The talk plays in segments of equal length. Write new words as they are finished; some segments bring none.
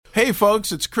Hey,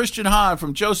 folks, it's Christian Hahn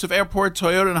from Joseph Airport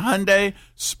Toyota and Hyundai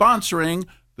sponsoring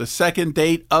the Second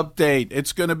Date Update.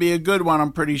 It's going to be a good one,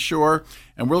 I'm pretty sure.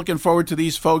 And we're looking forward to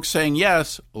these folks saying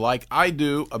yes, like I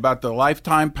do, about the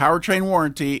lifetime powertrain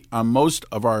warranty on most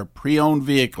of our pre-owned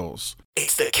vehicles.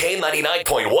 It's the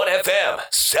K99.1 FM,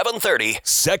 730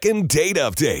 Second Date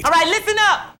Update. All right, listen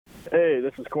up. Hey,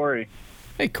 this is Corey.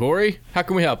 Hey, Corey. How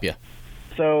can we help you?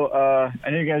 So, I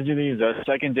know you guys do these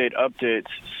second date updates.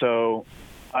 So,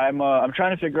 I'm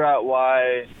trying to figure out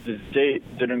why the date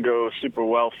didn't go super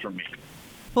well for me.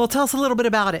 Well, tell us a little bit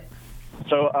about it.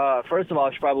 So, first of all,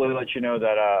 I should probably let you know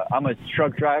that I'm a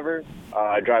truck driver.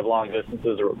 I drive long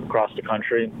distances across the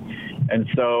country. And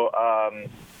so, I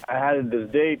had this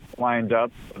date lined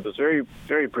up with this very,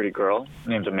 very pretty girl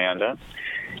named Amanda.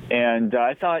 And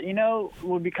I thought, what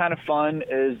would be kind of fun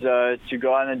is to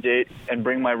go on a date and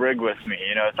bring my rig with me.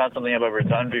 It's not something I've ever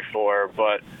done before,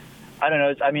 but I don't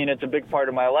know. It's a big part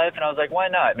of my life, and I was like, why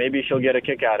not? Maybe she'll get a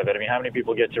kick out of it. How many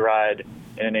people get to ride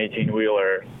in an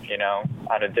 18-wheeler,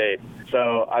 on a date?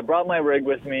 So I brought my rig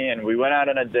with me, and we went out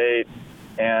on a date,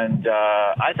 and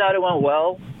I thought it went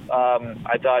well.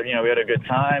 I thought, we had a good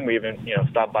time. We even,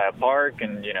 stopped by a park,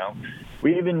 and,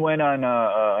 we even went on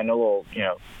a little,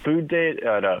 food date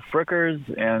at Frickers,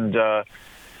 and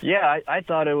I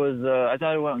thought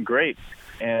it went great.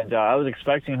 And I was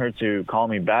expecting her to call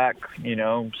me back,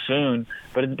 soon.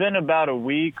 But it's been about a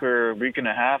week or a week and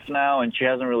a half now, and she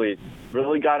hasn't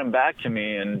really gotten back to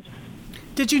me. And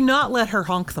did you not let her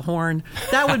honk the horn?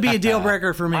 That would be a deal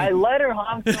breaker for me. I let her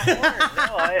honk the horn.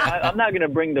 No, I'm not going to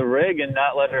bring the rig and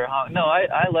not let her honk. No,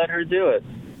 I let her do it.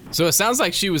 So it sounds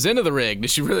like she was into the rig. Did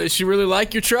she really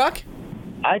like your truck?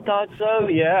 I thought so,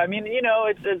 yeah.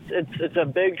 It's a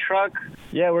big truck.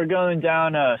 Yeah, we're going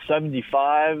down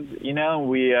 75.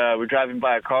 We're driving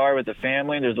by a car with a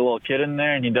family. There's a little kid in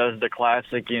there, and he does the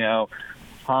classic,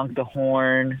 honk the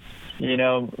horn,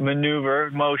 maneuver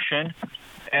motion.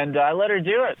 And I let her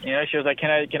do it. She was like,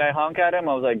 "Can I honk at him?"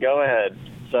 I was like, "Go ahead."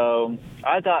 So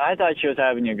I thought she was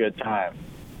having a good time.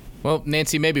 Well,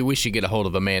 Nancy, maybe we should get a hold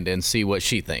of Amanda and see what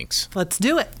she thinks. Let's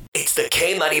do it. It's the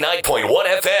K99.1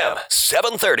 FM,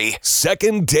 730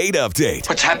 Second Date Update.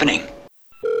 What's happening?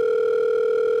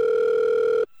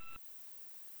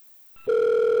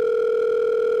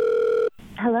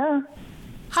 Hello.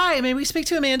 Hi, may we speak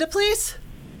to Amanda, please?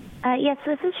 Yes,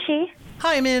 this is she.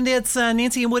 Hi, Amanda. It's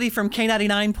Nancy and Woody from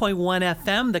K99.1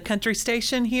 FM, the country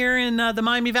station here in the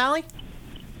Miami Valley.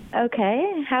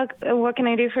 Okay. What can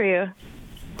I do for you?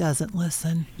 Doesn't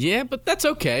listen. Yeah, but that's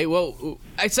okay. Well,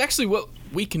 it's actually what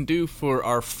we can do for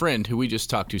our friend who we just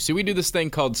talked to. See, we do this thing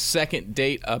called Second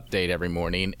Date Update every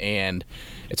morning, and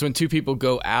it's when two people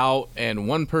go out and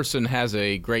one person has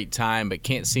a great time but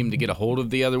can't seem to get a hold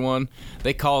of the other one.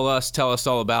 They call us, tell us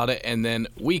all about it, and then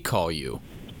we call you.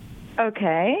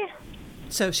 Okay.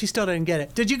 So she still didn't get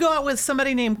it. Did you go out with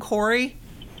somebody named Corey?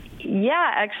 Yeah,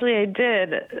 actually I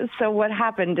did. So what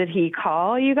happened? Did he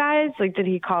call you guys? Did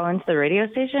he call into the radio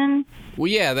station? Well,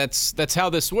 yeah, that's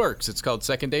how this works. It's called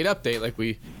Second Date Update, like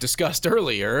we discussed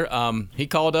earlier. He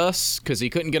called us because he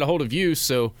couldn't get a hold of you,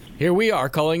 so here we are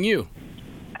calling you.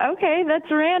 Okay, that's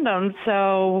random.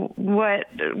 So what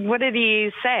did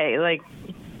he say?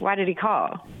 Why did he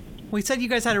call? We said you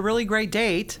guys had a really great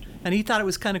date, and he thought it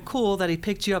was kind of cool that he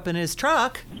picked you up in his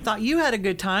truck. Thought you had a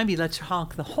good time. He let you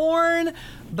honk the horn,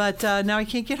 but now he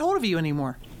can't get hold of you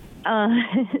anymore.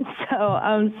 So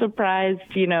I'm surprised,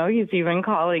 he's even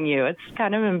calling you. It's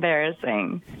kind of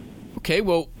embarrassing. Okay,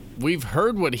 well, we've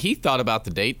heard what he thought about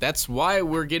the date. That's why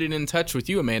we're getting in touch with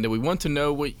you, Amanda. We want to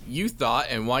know what you thought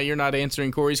and why you're not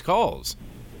answering Corey's calls.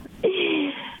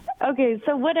 Okay,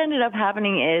 so what ended up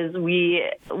happening is we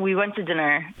went to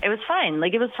dinner. It was fine.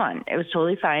 It was fun. It was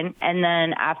totally fine. And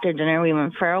then after dinner, we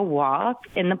went for a walk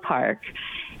in the park.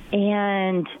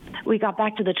 And we got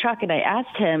back to the truck, and I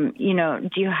asked him,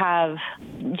 do you have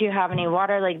any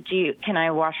water? Can I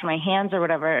wash my hands or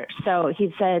whatever? So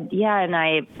he said, yeah. And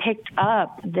I picked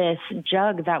up this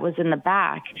jug that was in the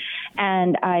back,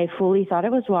 and I fully thought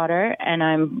it was water. And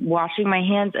I'm washing my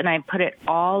hands, and I put it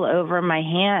all over my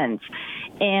hands,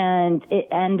 and it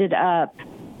ended up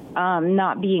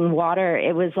not being water.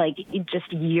 It was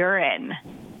just urine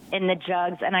in the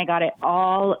jugs, and I got it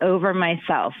all over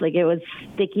myself. It was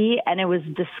sticky, and it was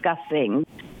disgusting.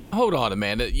 Hold on,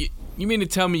 Amanda. You mean to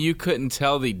tell me you couldn't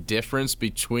tell the difference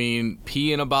between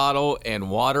pee in a bottle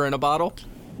and water in a bottle?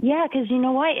 Yeah, because you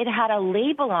know what? It had a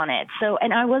label on it. So,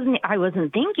 and I wasn't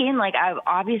thinking, like,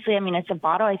 it's a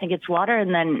bottle. I think it's water.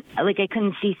 And then, like, I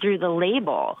couldn't see through the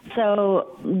label.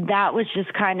 So that was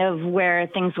just kind of where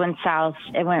things went south.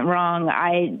 It went wrong.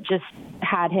 I just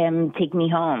had him take me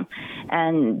home.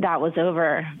 And that was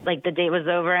over. Like, the date was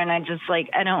over. And I just, like,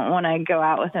 I don't want to go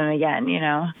out with him again, you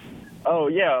know? Oh,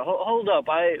 yeah. Hold up.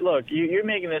 Look, you're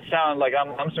making this sound like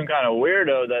I'm some kind of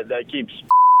weirdo that keeps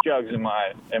jugs in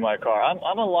my car.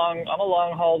 I'm a long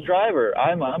haul driver.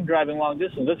 I'm driving long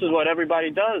distance. This is what everybody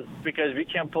does because we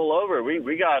can't pull over.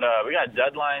 We got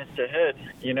deadlines to hit,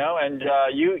 you know. And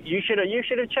you should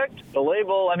have checked the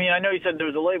label. I mean, I know you said there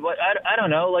was a label. I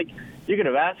don't know. Like, you could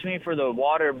have asked me for the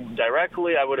water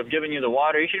directly. I would have given you the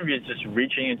water. You shouldn't be just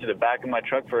reaching into the back of my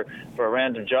truck for a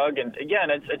random jug. And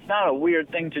again, it's not a weird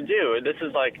thing to do. This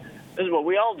is what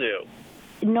we all do.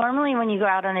 Normally when you go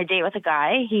out on a date with a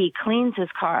guy, he cleans his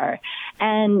car.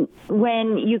 And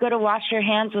when you go to wash your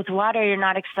hands with water, you're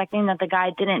not expecting that the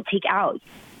guy didn't take out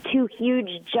 2 huge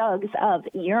jugs of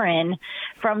urine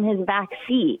from his back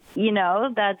seat. You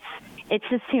know, it's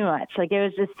just too much. Like, it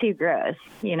was just too gross,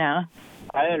 you know?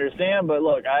 I understand, but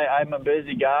look, I'm a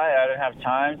busy guy. I don't have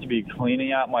time to be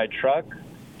cleaning out my truck.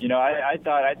 You know, I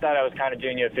thought I was kind of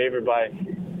doing you a favor by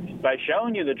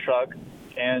showing you the truck.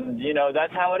 And, you know,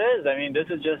 that's how it is. I mean, this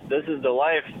is the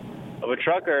life of a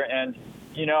trucker. And,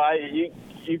 you know,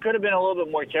 you could have been a little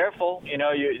bit more careful. You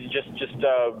know, you just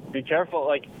be careful,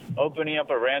 like opening up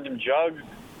a random jug.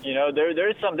 You know,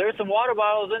 there's some water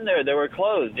bottles in there that were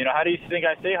closed. You know, how do you think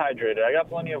I stay hydrated? I got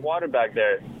plenty of water back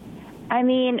there. I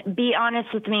mean, be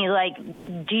honest with me. Like,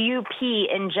 do you pee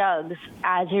in jugs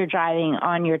as you're driving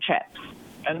on your trips?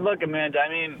 And look, Amanda, I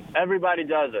mean, everybody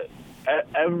does it.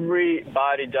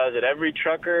 Everybody does it. Every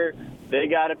trucker, they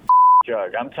got a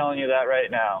jug. I'm telling you that right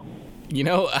now. You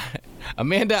know,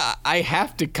 Amanda, I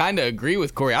have to kind of agree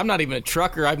with Corey. I'm not even a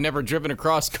trucker. I've never driven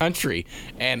across country,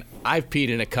 and I've peed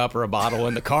in a cup or a bottle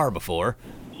in the car before.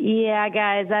 Yeah,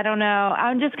 guys, I don't know.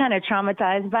 I'm just kind of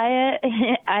traumatized by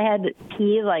it. I had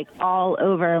pee, like, all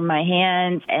over my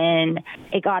hands, and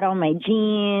it got on my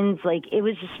jeans. Like, it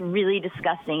was just really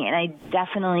disgusting, and I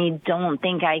definitely don't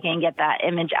think I can get that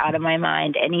image out of my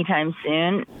mind anytime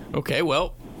soon. Okay,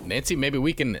 well, Nancy, maybe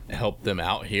we can help them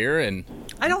out here, and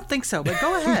I don't think so, but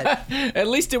go ahead. At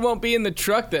least it won't be in the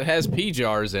truck that has pee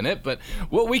jars in it. But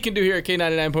what we can do here at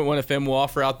K99.1 FM, we'll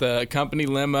offer out the company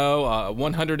limo, a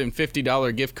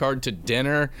 $150 gift card to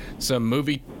dinner, some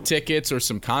movie tickets or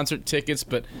some concert tickets.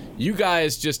 But you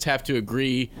guys just have to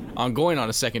agree on going on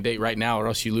a second date right now, or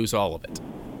else you lose all of it.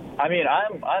 I mean,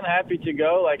 I'm happy to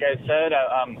go. Like I said,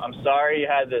 I'm sorry you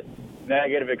had this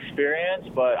negative experience,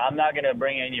 but I'm not going to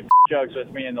bring any jugs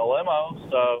with me in the limo,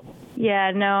 so...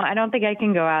 Yeah, no, I don't think I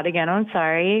can go out again. I'm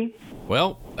sorry.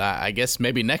 Well, I guess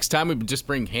maybe next time we would just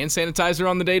bring hand sanitizer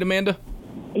on the date, Amanda?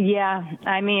 Yeah,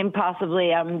 I mean,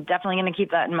 possibly. I'm definitely going to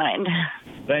keep that in mind.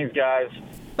 Thanks, guys.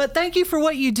 But thank you for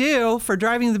what you do for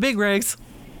driving the big rigs.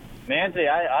 Nancy,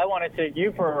 I want to take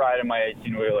you for a ride in my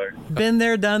 18-wheeler. Been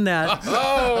there, done that.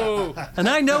 Oh! And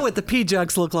I know what the pee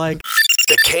jugs look like.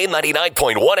 The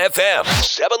K99.1 FM,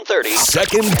 730.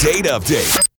 Second date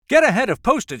update. Get ahead of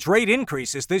postage rate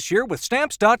increases this year with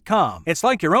Stamps.com. It's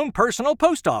like your own personal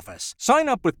post office. Sign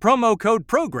up with promo code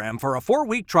PROGRAM for a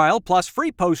 4-week trial plus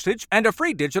free postage and a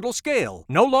free digital scale.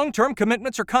 No long-term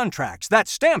commitments or contracts. That's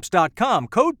Stamps.com,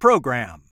 code PROGRAM.